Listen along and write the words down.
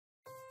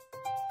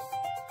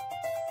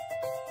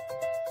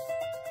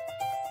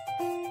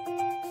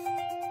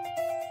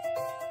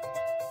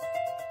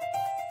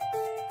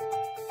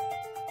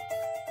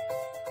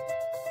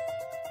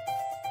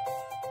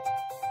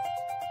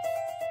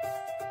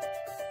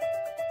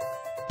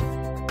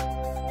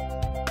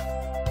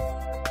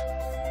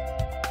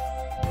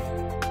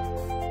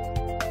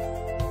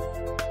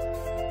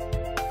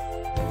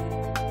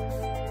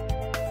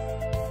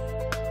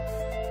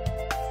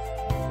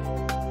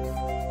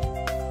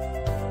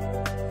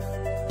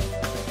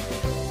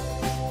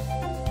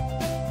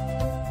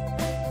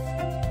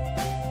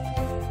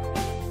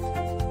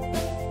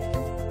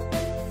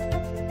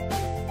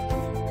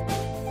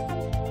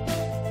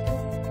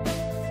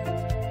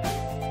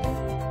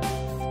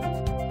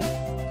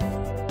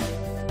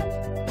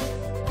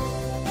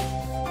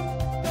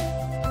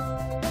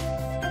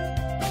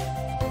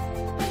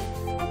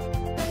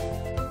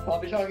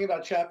talking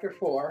about chapter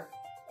 4,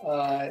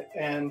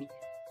 and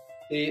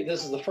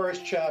this is the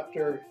first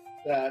chapter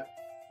that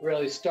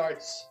really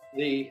starts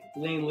the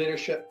lean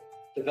leadership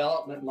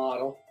development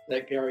model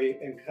that Gary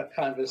and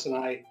Convis and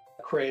I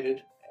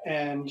created,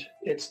 and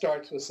it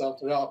starts with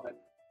self-development.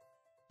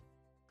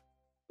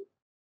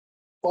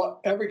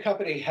 Well, every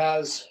company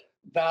has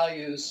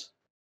values,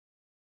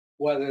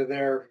 whether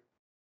they're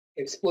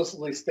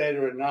explicitly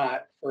stated or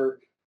not.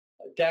 For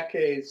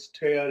decades,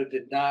 Toyota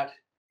did not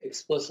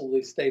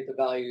explicitly state the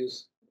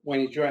values when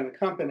you join the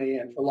company,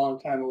 and for a long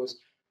time it was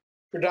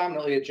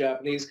predominantly a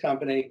Japanese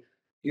company.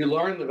 You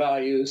learn the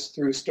values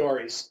through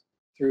stories,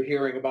 through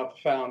hearing about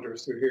the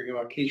founders, through hearing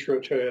about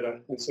Kiichiro Toyota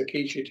and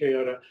Sakichi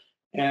Toyota,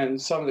 and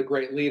some of the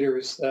great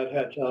leaders that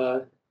had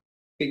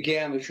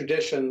began the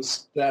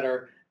traditions that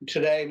are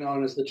today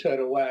known as the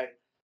Toyota Way.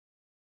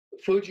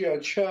 Fujio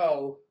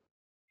Cho,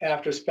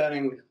 after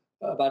spending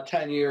about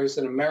 10 years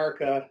in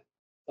America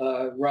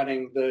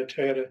running the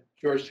Toyota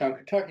Georgetown,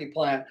 Kentucky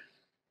plant,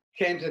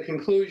 came to the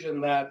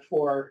conclusion that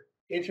for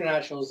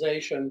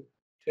internationalization,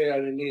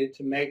 Toyota needed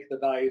to make the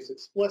values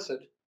explicit,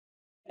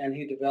 and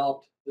he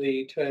developed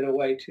the Toyota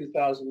Way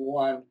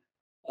 2001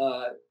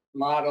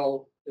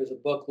 model. There's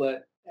a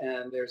booklet,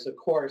 and there's a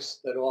course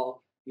that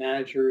all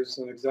managers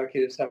and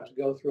executives have to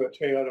go through at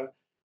Toyota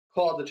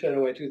called the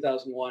Toyota Way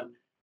 2001.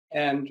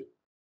 And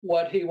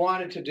what he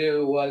wanted to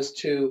do was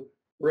to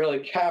really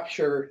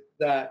capture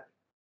that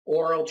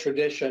oral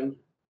tradition,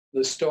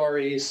 the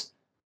stories,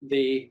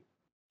 the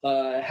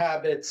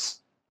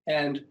habits,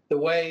 and the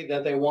way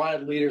that they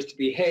wanted leaders to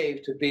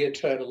behave to be a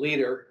Toyota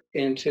leader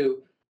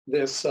into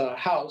this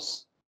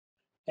house.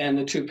 And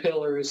the two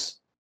pillars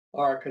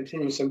are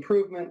continuous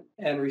improvement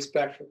and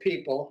respect for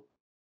people.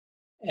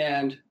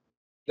 And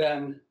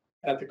then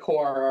at the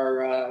core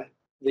are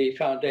the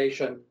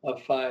foundation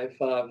of 5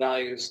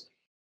 values.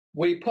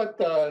 We put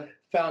the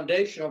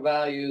foundational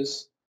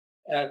values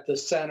at the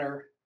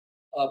center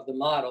of the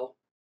model,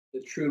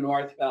 the true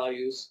north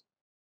values.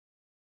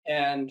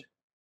 And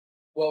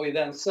what we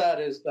then said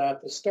is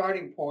that the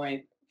starting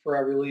point for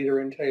every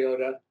leader in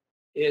Toyota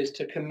is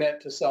to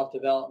commit to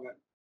self-development.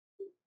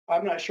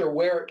 I'm not sure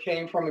where it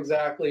came from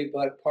exactly,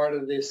 but part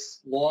of this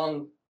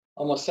long,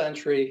 almost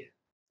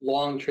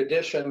century-long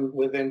tradition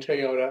within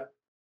Toyota,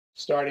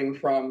 starting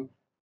from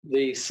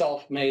the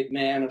self-made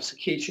man of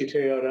Sakichi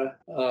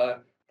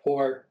Toyota,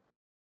 poor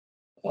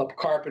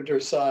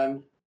carpenter's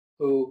son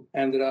who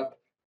ended up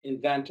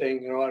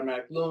inventing an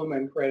automatic loom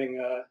and creating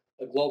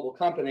a global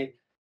company.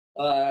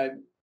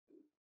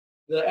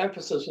 The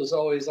emphasis was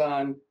always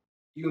on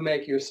you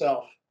make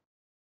yourself.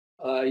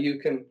 You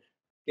can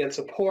get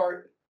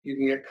support, you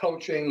can get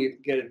coaching, you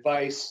can get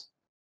advice,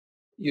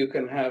 you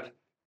can have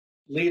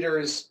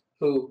leaders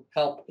who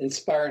help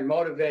inspire and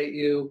motivate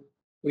you.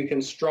 We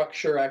can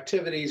structure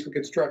activities, we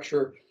can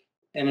structure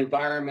an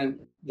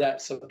environment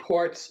that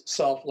supports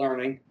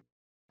self-learning.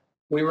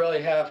 We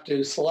really have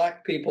to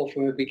select people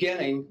from the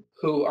beginning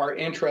who are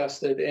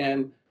interested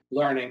in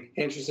learning,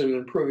 interested in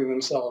improving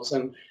themselves.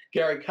 And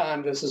Gary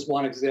Convis is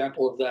one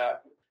example of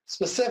that.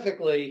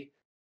 Specifically,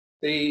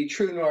 the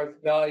True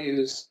North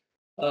values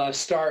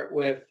start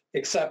with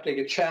accepting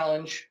a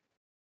challenge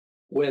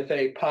with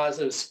a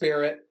positive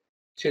spirit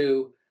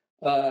to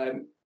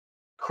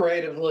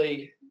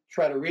creatively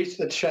try to reach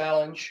the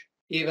challenge,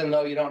 even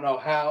though you don't know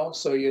how.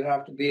 So you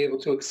have to be able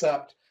to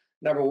accept,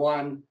 number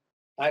one,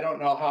 I don't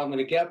know how I'm going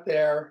to get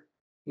there.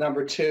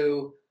 Number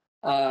two,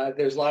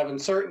 there's a lot of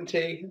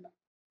uncertainty.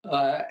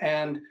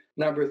 And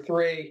number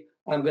three,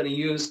 I'm going to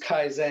use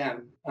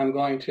Kaizen. I'm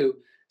going to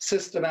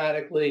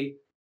systematically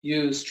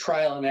use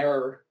trial and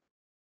error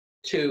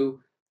to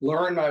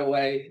learn my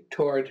way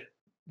toward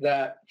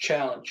that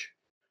challenge.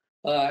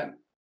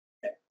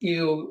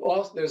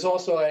 There's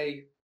also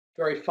a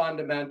very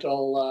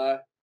fundamental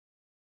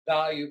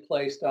value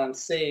placed on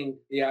seeing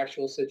the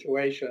actual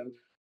situation.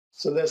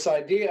 So this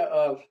idea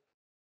of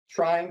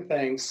trying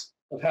things,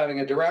 of having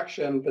a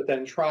direction, but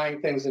then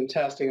trying things and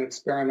testing and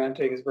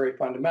experimenting is very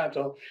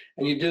fundamental.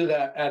 And you do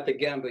that at the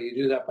Gemba. You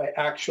do that by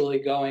actually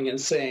going and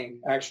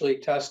seeing, actually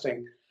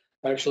testing,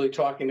 actually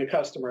talking to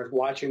customers,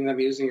 watching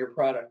them using your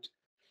product.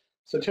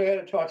 So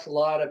Toyota talks a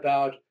lot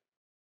about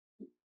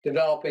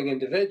developing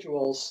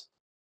individuals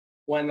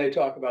when they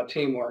talk about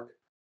teamwork.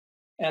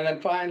 And then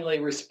finally,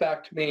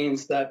 respect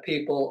means that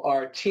people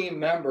are team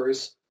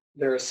members,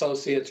 their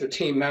associates or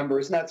team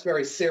members, and that's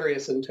very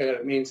serious in Toyota.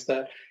 It means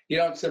that you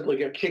don't simply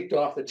get kicked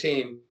off the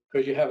team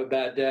because you have a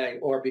bad day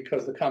or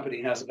because the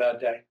company has a bad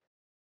day.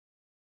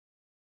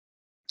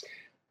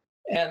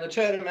 And the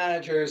Toyota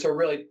managers are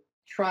really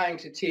trying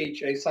to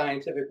teach a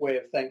scientific way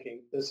of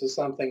thinking. This is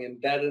something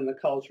embedded in the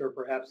culture.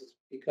 Perhaps it's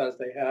because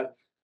they had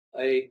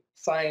a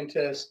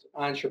scientist,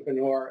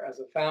 entrepreneur as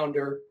a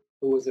founder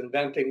who was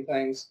inventing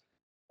things.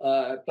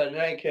 But in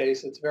any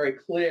case, it's very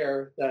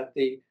clear that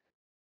the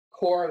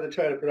core of the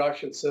Toyota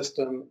production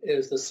system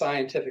is the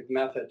scientific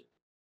method.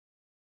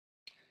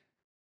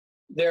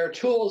 There are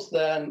tools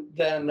then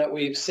that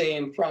we've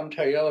seen from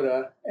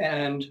Toyota,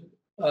 and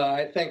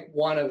I think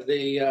one of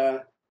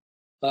the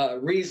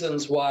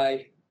reasons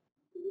why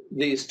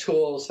these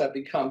tools have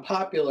become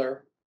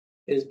popular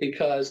is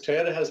because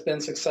Toyota has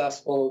been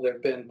successful. There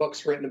have been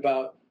books written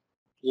about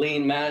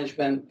lean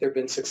management. There have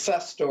been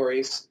success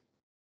stories.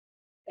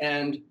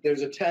 And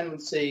there's a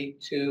tendency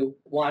to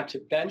want to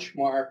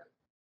benchmark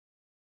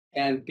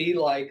and be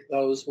like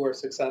those who are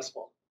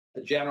successful,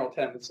 a general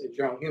tendency, a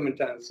general human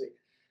tendency.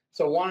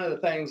 So one of the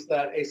things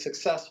that a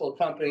successful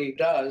company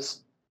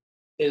does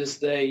is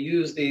they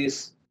use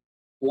these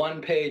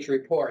one-page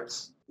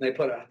reports. They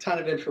put a ton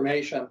of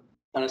information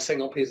on a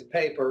single piece of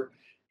paper,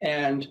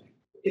 and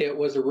it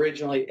was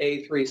originally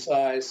A3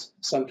 size.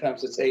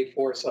 Sometimes it's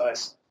A4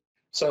 size.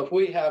 So if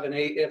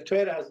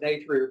Toyota has an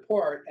A3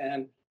 report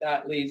and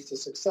that leads to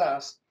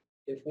success,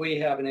 if we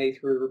have an A3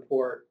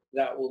 report,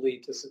 that will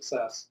lead to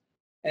success.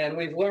 And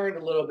we've learned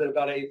a little bit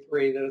about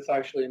A3, that it's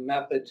actually a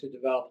method to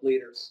develop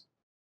leaders.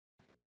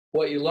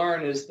 What you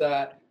learn is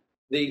that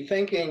the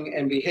thinking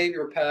and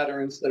behavior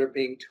patterns that are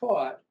being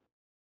taught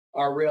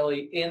are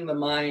really in the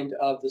mind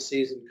of the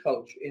seasoned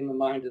coach, in the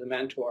mind of the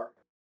mentor,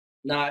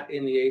 not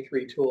in the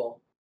A3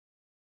 tool.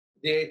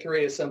 The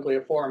A3 is simply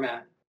a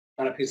format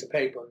on a piece of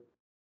paper.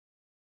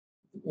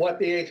 What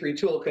the A3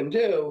 tool can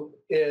do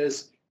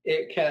is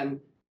it can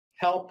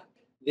help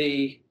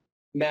the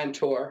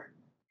mentor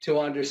to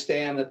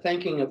understand the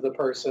thinking of the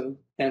person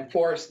and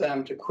force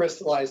them to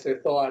crystallize their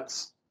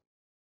thoughts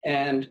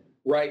and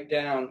write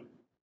down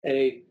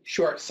a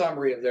short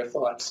summary of their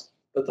thoughts.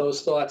 But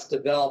those thoughts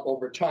develop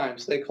over time.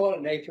 So they call it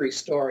an A3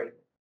 story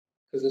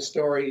because the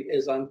story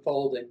is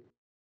unfolding.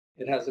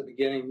 It has a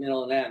beginning,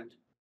 middle, and end.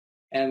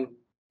 And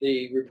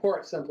the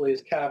report simply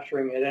is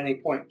capturing at any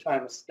point in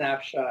time a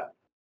snapshot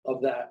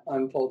of that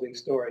unfolding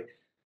story.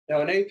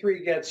 Now, an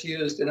A3 gets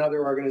used in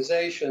other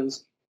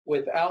organizations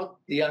without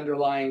the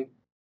underlying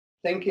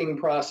thinking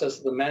process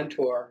of the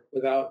mentor,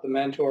 without the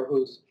mentor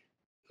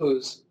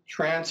who's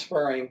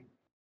transferring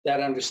that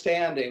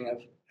understanding of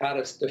how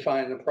to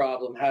define the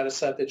problem, how to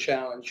set the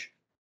challenge,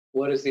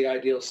 what is the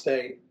ideal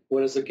state,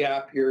 what is the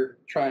gap you're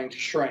trying to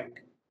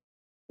shrink,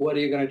 what are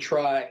you going to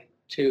try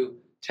to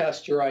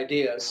test your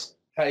ideas,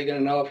 how are you going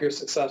to know if you're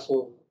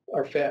successful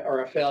or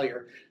a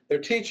failure. They're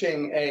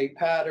teaching a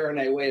pattern,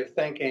 a way of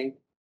thinking,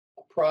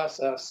 a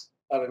process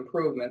of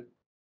improvement.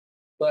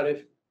 But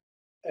if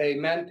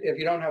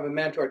you don't have a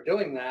mentor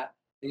doing that,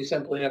 and you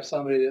simply have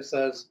somebody that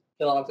says,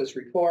 fill out this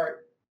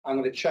report, I'm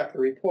going to check the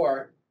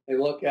report, they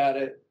look at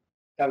it,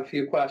 have a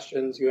few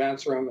questions, you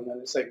answer them, and then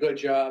they say, good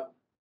job.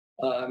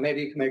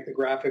 Maybe you can make the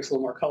graphics a little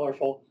more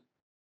colorful.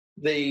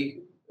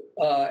 The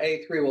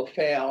A3 will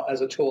fail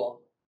as a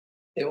tool.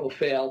 It will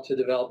fail to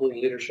develop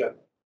leadership.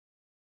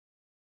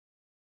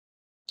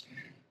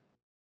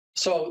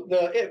 So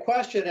the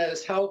question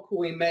is, how can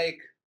we make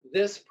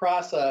this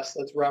process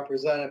that's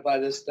represented by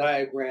this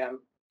diagram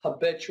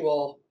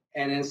habitual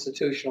and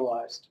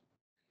institutionalized?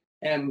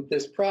 And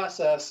this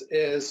process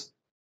is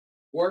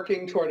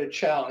working toward a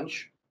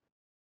challenge.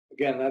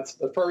 Again, that's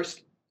the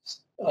first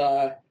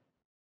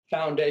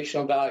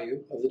foundational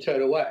value of the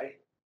Toyota Way,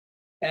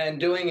 and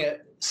doing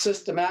it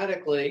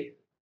systematically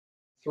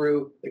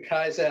through the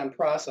Kaizen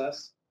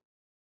process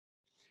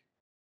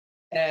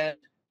and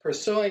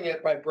pursuing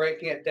it by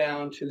breaking it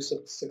down to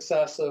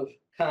successive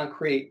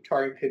concrete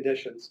target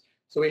conditions.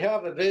 So we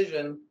have a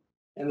vision,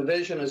 and the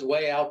vision is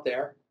way out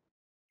there.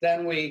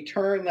 Then we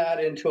turn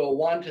that into a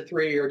 1 to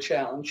 3 year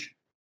challenge.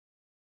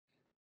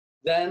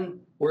 Then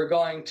we're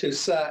going to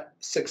set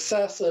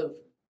successive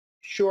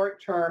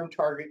short-term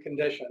target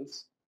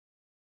conditions.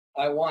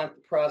 I want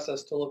the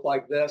process to look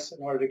like this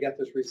in order to get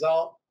this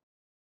result.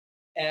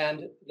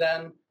 And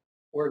then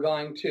we're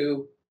going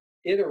to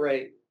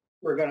iterate.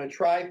 We're going to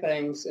try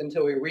things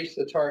until we reach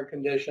the target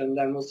condition.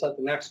 Then we'll set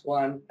the next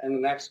one and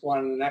the next one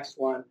and the next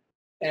one.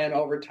 And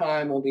over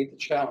time, we'll meet the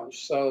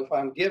challenge. So if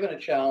I'm given a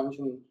challenge,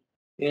 and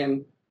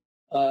in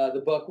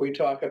the book we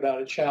talk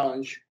about a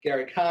challenge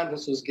Gary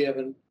Convis was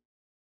given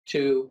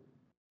to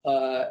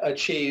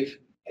achieve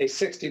a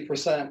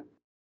 60%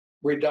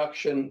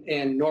 reduction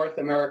in North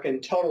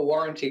American total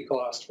warranty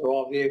cost for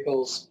all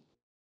vehicles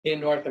in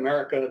North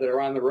America that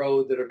are on the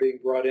road that are being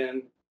brought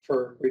in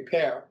for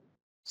repair,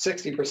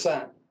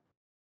 60%.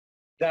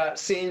 That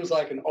seems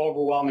like an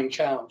overwhelming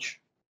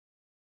challenge.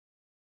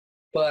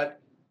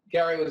 But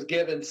Gary was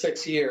given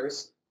 6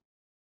 years,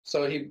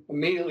 so he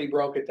immediately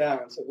broke it down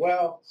and said,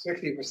 well,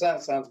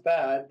 60% sounds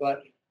bad,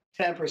 but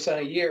 10%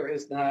 a year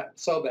is not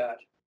so bad.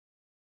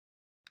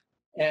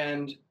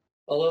 And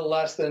a little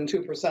less than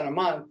 2% a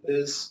month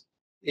is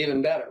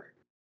even better.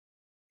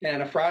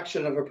 And a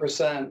fraction of a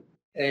percent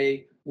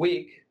a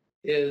week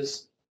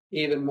is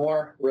even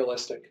more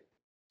realistic.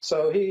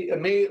 So he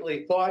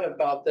immediately thought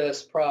about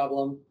this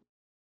problem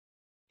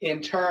in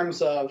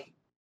terms of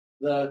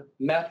the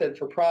method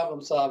for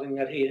problem solving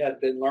that he had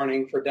been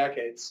learning for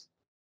decades.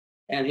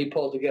 And he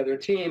pulled together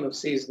a team of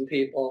seasoned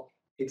people,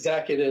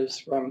 executives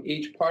from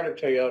each part of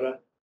Toyota,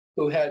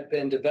 who had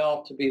been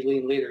developed to be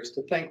lean leaders,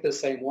 to think the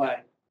same way.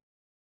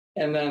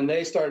 And then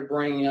they started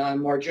bringing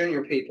on more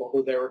junior people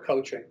who they were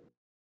coaching.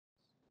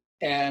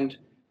 And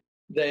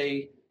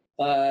they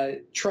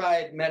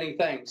tried many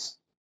things.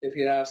 If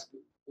you ask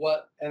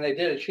and they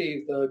did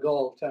achieve the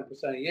goal of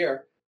 10% a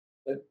year,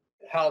 but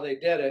how they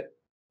did it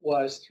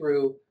was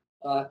through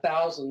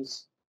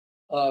thousands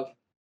of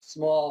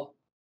small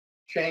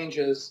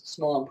changes,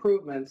 small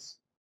improvements,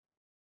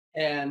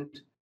 and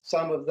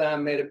some of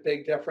them made a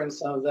big difference,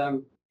 some of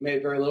them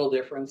made very little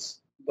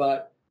difference,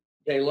 but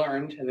they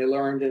learned and they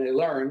learned and they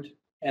learned,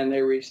 and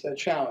they reached that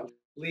challenge.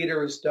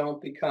 Leaders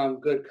don't become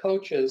good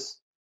coaches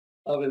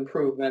of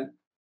improvement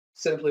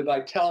simply by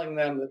telling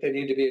them that they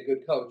need to be a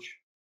good coach,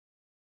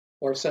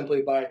 or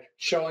simply by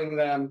showing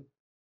them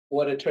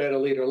what a Toyota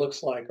leader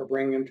looks like, or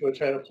bringing them to a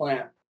Toyota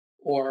plant,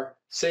 or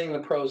seeing the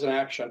pros in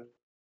action.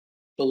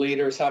 The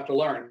leaders have to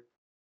learn.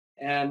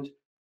 And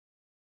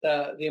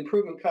the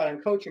improvement kata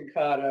and coaching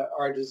kata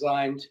are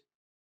designed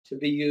to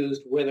be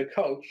used with a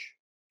coach,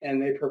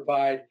 and they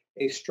provide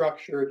a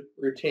structured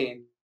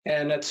routine.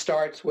 And it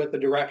starts with the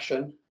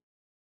direction.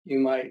 You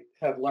might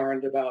have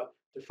learned about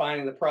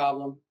defining the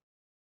problem.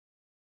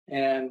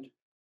 And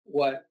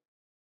what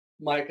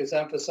Mike is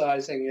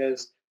emphasizing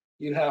is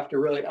you have to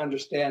really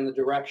understand the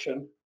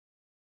direction.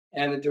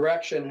 And the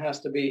direction has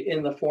to be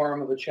in the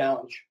form of a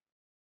challenge,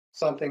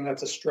 something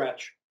that's a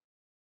stretch.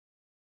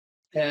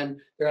 And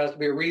there has to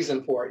be a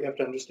reason for it. You have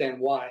to understand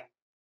why.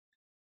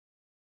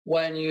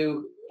 When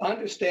you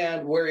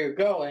understand where you're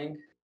going,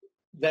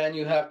 then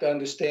you have to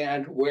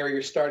understand where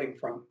you're starting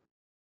from.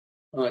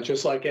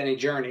 Just like any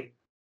journey,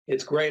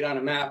 it's great on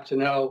a map to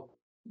know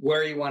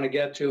where you want to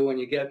get to when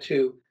you get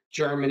to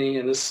Germany,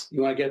 and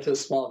you want to get to a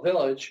small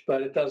village,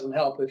 but it doesn't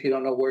help if you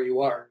don't know where you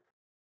are.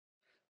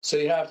 So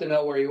you have to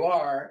know where you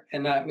are,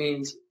 and that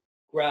means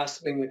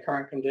grasping the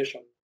current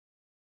condition.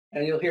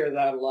 And you'll hear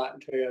that a lot in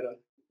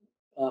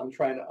Toyota,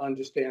 trying to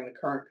understand the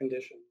current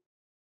condition.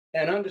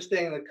 And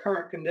understanding the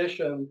current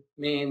condition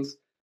means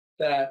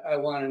that I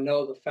want to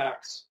know the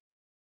facts.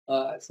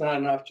 It's not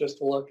enough just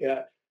to look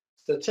at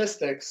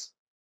statistics,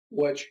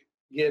 which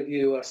give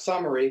you a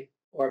summary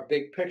or a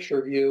big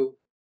picture view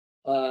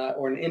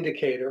or an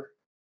indicator.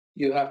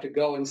 You have to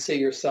go and see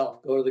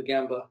yourself, go to the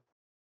Gemba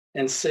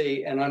and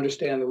see and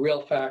understand the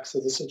real facts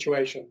of the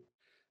situation.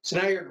 So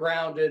now you're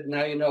grounded,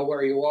 now you know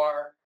where you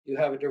are, you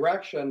have a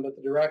direction, but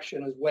the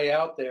direction is way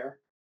out there.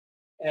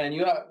 And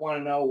you want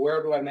to know,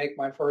 where do I make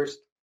my first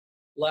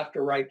left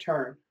or right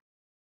turn?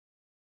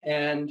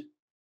 And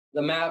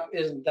the map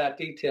isn't that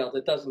detailed.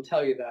 It doesn't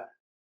tell you that,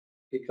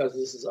 because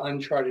this is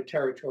uncharted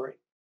territory.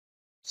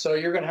 So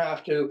you're going to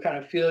have to kind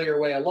of feel your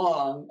way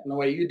along. And the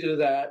way you do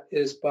that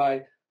is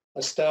by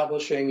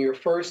establishing your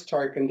first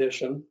target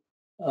condition.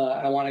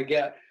 I want to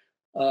get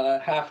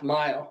half a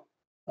mile.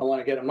 I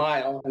want to get a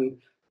mile. And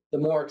the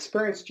more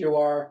experienced you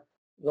are,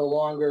 the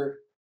longer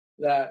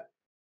that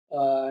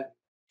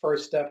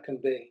first step can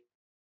be.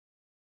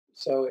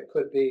 So it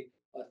could be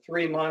a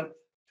 3-month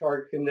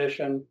target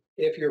condition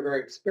if you're very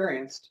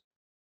experienced.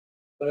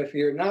 But if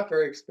you're not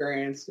very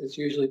experienced, it's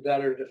usually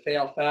better to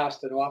fail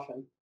fast and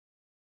often,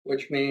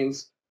 which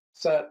means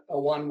set a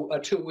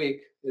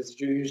 2-week is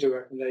usually a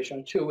recommendation,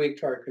 a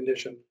 2-week target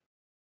condition.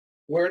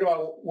 Where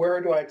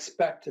do I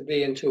expect to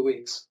be in 2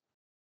 weeks?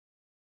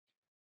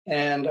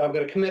 And I'm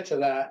going to commit to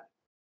that.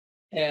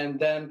 And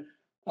then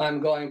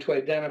I'm going to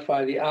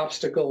identify the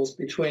obstacles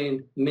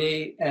between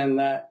me and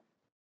that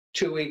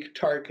 2-week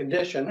target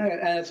condition.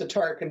 And it's a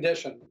target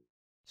condition.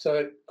 So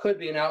it could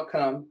be an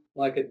outcome,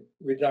 like a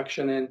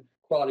reduction in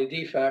quality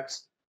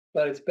defects,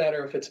 but it's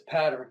better if it's a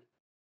pattern.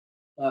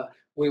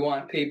 We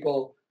want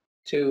people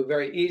to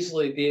very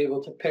easily be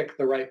able to pick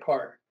the right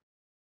part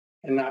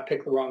and not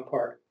pick the wrong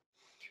part.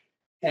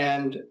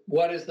 And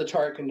what is the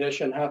target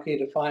condition? How can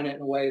you define it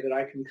in a way that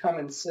I can come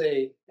and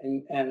see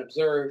and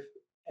observe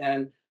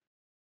and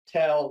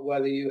tell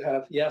whether you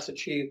have, yes,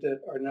 achieved it,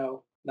 or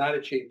no, not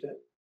achieved it?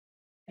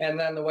 And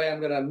then the way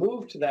I'm going to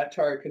move to that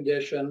target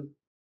condition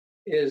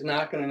is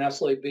not going to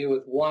necessarily be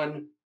with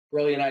one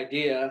brilliant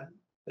idea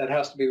that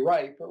has to be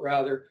right, but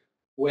rather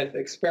with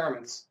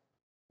experiments,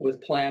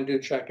 with plan, do,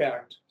 check,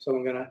 act. So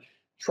I'm going to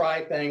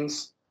try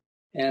things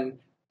and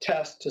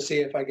test to see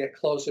if I get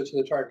closer to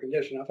the target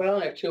condition. Now, if I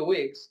only have 2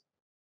 weeks,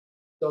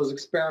 those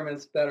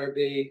experiments better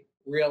be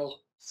real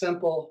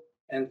simple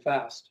and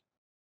fast.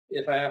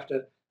 If I have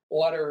to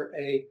order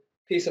a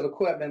piece of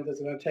equipment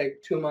that's going to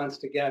take 2 months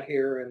to get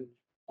here and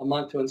a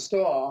month to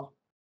install,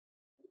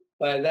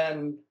 by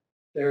then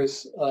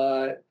there's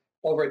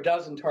over a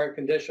dozen target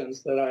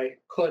conditions that I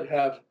could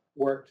have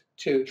worked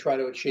to try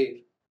to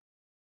achieve.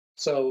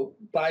 So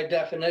by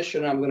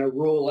definition, I'm going to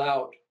rule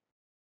out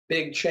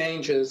big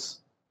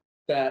changes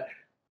that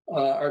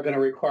are going to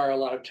require a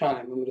lot of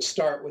time. I'm going to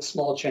start with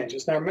small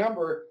changes. Now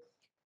remember,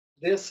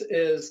 this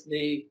is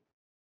the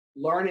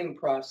learning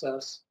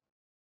process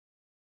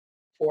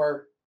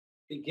for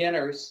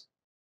beginners.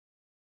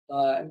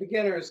 And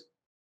beginners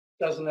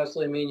doesn't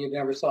necessarily mean you've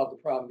never solved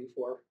the problem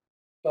before,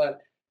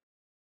 but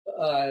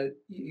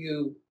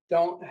you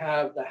don't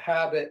have the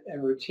habit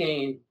and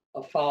routine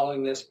of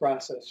following this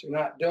process. You're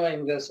not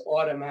doing this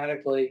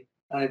automatically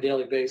on a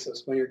daily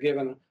basis. When you're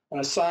given an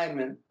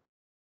assignment,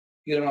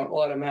 you don't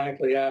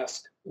automatically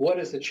ask, what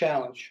is the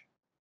challenge?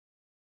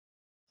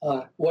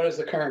 What is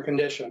the current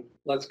condition?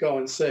 Let's go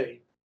and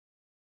see.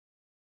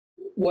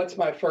 what's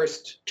my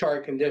first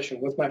target condition?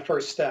 What's my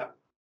first step?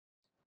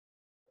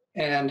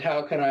 And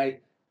how can I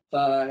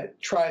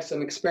try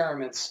some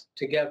experiments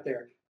to get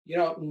there?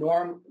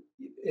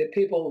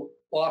 People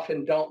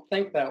often don't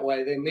think that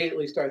way. They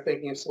immediately start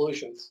thinking of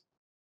solutions.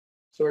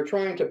 So we're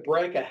trying to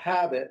break a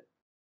habit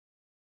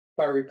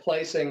by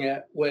replacing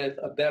it with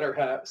a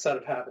better set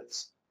of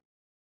habits.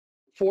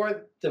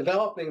 For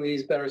developing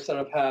these better set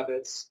of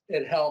habits,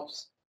 it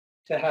helps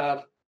to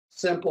have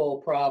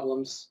simple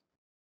problems,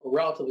 or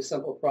relatively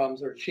simple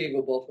problems, are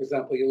achievable. For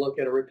example, you look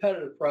at a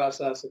repetitive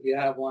process if you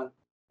have one,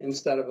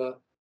 instead of a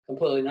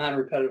completely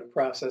non-repetitive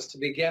process to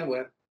begin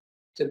with,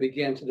 to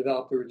begin to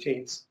develop the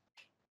routines.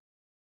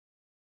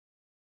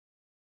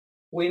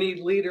 We need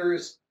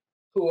leaders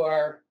who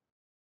are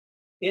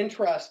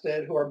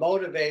interested, who are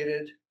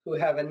motivated, who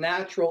have a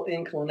natural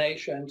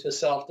inclination to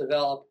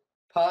self-develop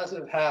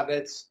positive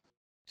habits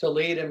to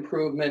lead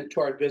improvement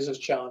toward business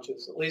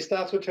challenges. At least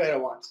that's what Toyota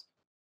wants.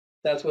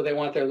 That's what they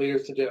want their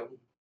leaders to do.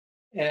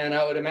 And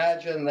I would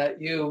imagine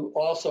that you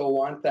also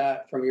want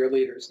that from your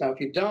leaders. Now, if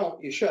you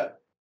don't, you should,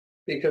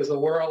 because the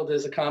world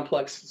is a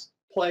complex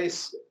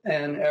place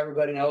and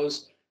everybody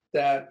knows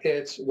that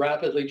it's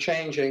rapidly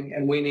changing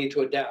and we need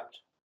to adapt.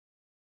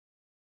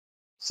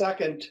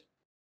 Second,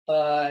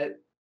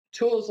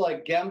 tools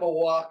like Gemba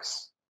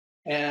walks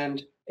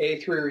and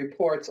A3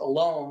 reports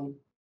alone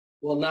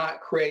will not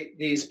create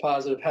these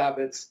positive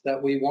habits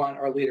that we want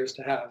our leaders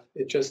to have.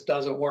 It just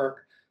doesn't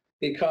work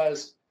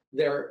because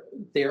they're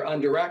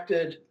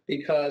undirected,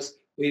 because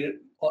we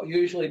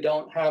usually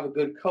don't have a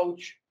good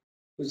coach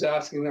who's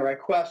asking the right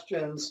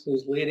questions,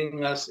 who's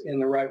leading us in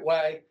the right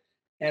way.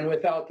 And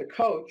without the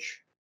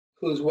coach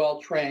who's well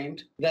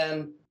trained,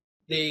 then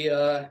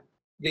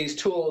these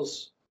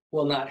tools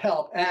will not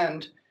help.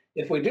 And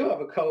if we do have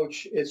a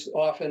coach, it's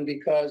often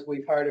because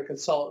we've hired a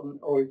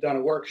consultant or we've done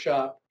a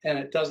workshop and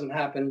it doesn't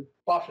happen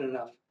often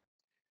enough.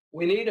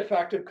 We need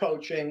effective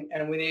coaching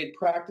and we need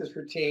practice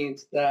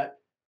routines that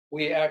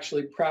we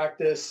actually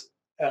practice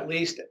at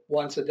least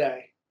once a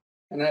day.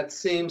 And that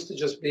seems to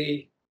just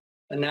be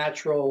a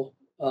natural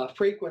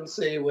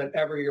frequency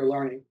whenever you're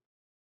learning.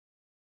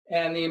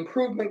 And the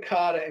improvement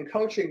kata and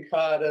coaching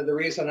kata, the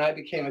reason I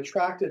became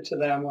attracted to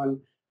them when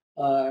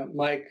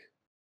Mike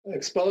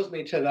exposed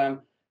me to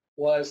them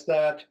was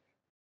that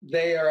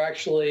they are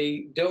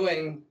actually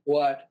doing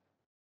what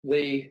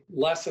the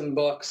lesson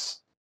books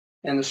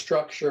and the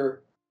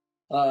structure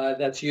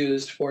that's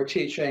used for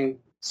teaching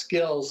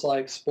skills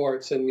like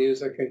sports and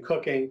music and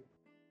cooking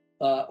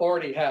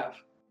already have.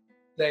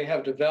 They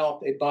have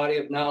developed a body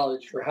of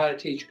knowledge for how to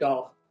teach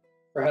golf,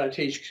 for how to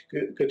teach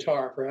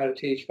guitar, for how to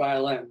teach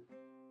violin.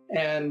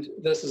 And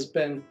this has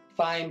been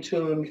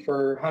fine-tuned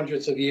for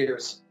hundreds of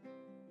years.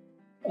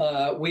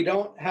 We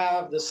don't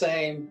have the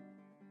same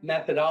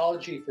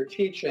methodology for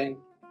teaching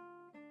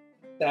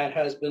that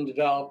has been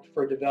developed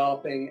for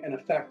developing an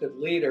effective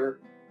leader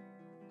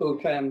who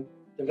can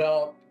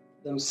develop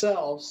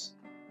themselves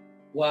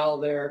while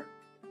they're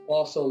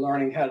also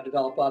learning how to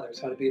develop others,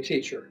 how to be a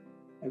teacher.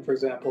 And for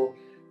example,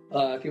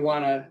 if you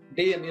want to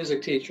be a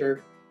music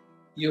teacher,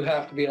 you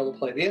have to be able to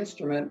play the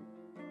instrument,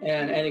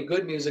 and any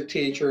good music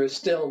teacher is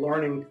still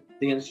learning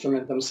the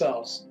instrument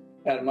themselves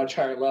at a much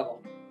higher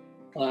level.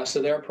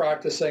 So they're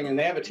practicing and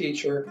they have a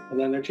teacher and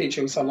then they're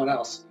teaching someone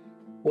else.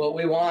 What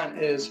we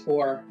want is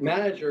for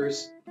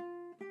managers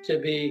to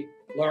be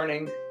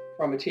learning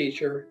from a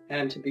teacher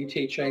and to be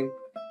teaching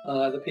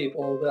the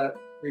people that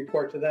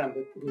report to them,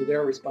 who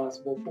they're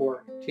responsible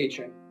for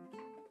teaching.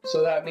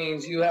 So that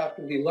means you have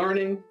to be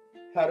learning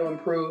how to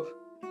improve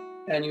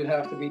and you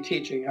have to be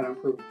teaching how to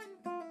improve.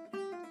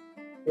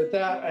 With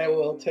that, I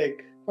will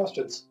take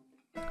questions.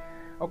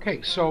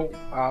 Okay, so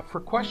for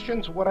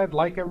questions, what I'd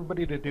like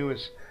everybody to do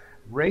is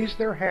raise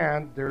their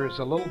hand. There is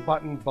a little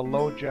button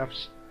below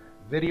Jeff's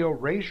video.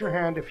 Raise your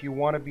hand if you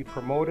want to be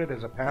promoted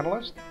as a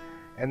panelist,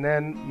 and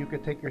then you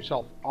can take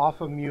yourself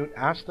off of mute,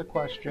 ask the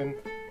question,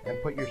 and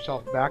put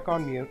yourself back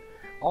on mute.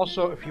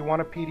 Also, if you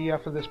want a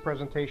PDF of this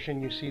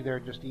presentation you see there,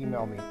 just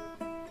email me.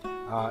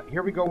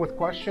 Here we go with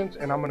questions,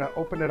 and I'm going to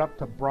open it up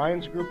to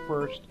Brian's group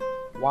first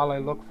while I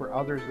look for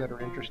others that are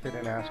interested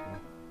in asking.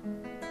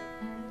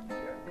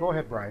 Go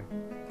ahead, Brian.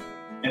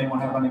 Anyone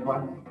have any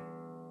questions?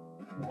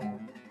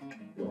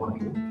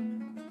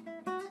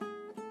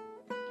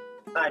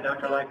 Hi,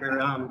 Dr.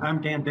 Leiker.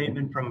 I'm Dan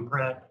Bateman from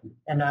Pratt,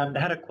 and I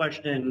had a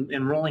question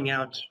in rolling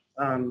out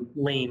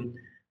Lean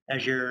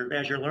as you're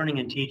learning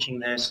and teaching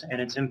this,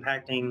 and it's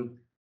impacting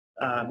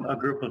a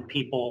group of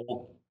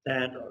people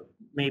that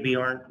maybe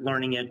aren't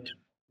learning it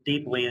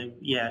deeply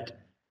yet.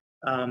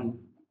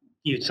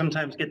 You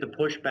sometimes get the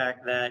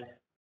pushback that,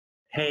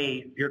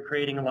 hey, you're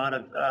creating a lot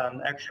of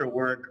extra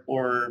work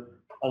or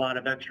a lot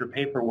of extra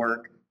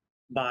paperwork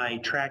by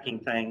tracking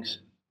things.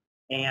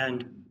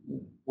 And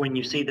when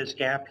you see this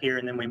gap here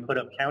and then we put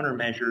up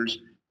countermeasures,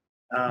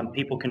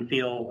 people can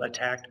feel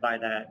attacked by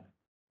that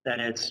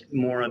it's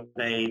more of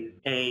a,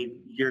 hey,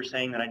 you're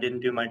saying that I didn't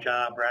do my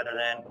job, rather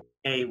than,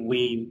 hey,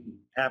 we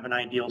have an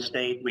ideal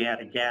state, we had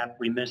a gap,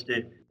 we missed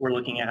it, we're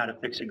looking at how to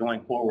fix it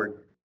going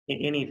forward.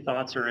 any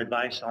thoughts or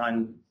advice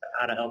on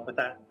how to help with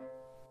that?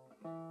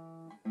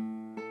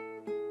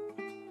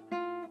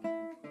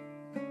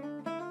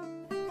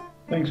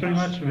 Thanks very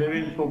much.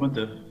 Very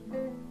informative.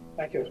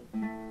 Thank you.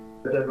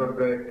 That was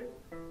great.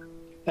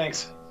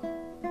 Thanks.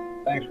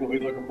 Thanks. We'll be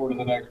looking forward to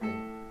the next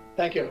one.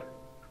 Thank you.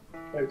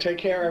 Take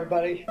care,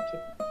 everybody.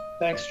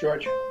 Thanks,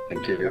 George.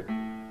 Thank you.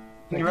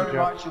 Thank you very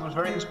much. It was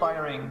very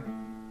inspiring.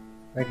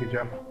 Thank you,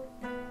 Jeff.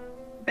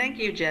 Thank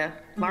you, Jeff.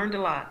 Learned a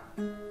lot.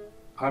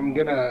 I'm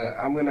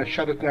gonna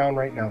shut it down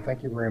right now.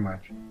 Thank you very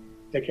much.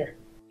 Take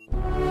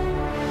care.